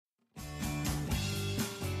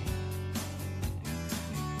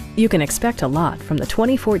You can expect a lot from the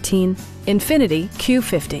 2014 INFINITI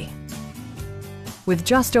Q50. With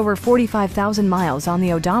just over 45,000 miles on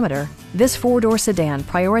the odometer, this four-door sedan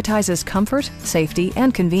prioritizes comfort, safety,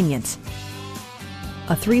 and convenience.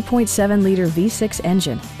 A 3.7-liter V6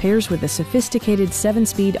 engine pairs with a sophisticated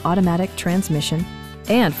 7-speed automatic transmission,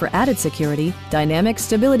 and for added security, dynamic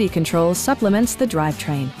stability control supplements the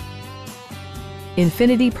drivetrain.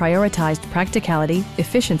 INFINITI prioritized practicality,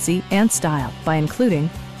 efficiency, and style by including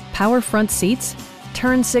power front seats,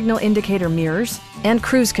 turn signal indicator mirrors, and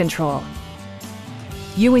cruise control.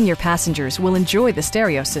 You and your passengers will enjoy the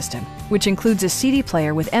stereo system, which includes a CD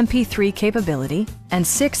player with MP3 capability and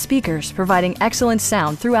 6 speakers providing excellent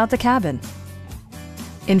sound throughout the cabin.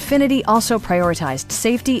 INFINITI also prioritized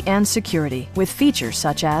safety and security with features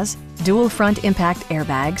such as dual front impact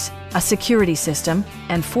airbags, a security system,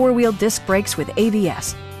 and 4-wheel disc brakes with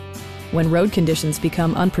ABS. When road conditions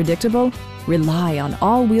become unpredictable, rely on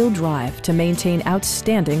all-wheel drive to maintain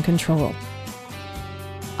outstanding control.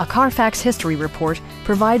 A Carfax history report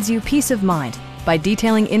provides you peace of mind by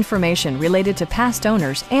detailing information related to past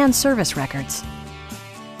owners and service records.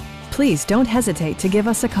 Please don't hesitate to give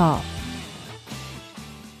us a call.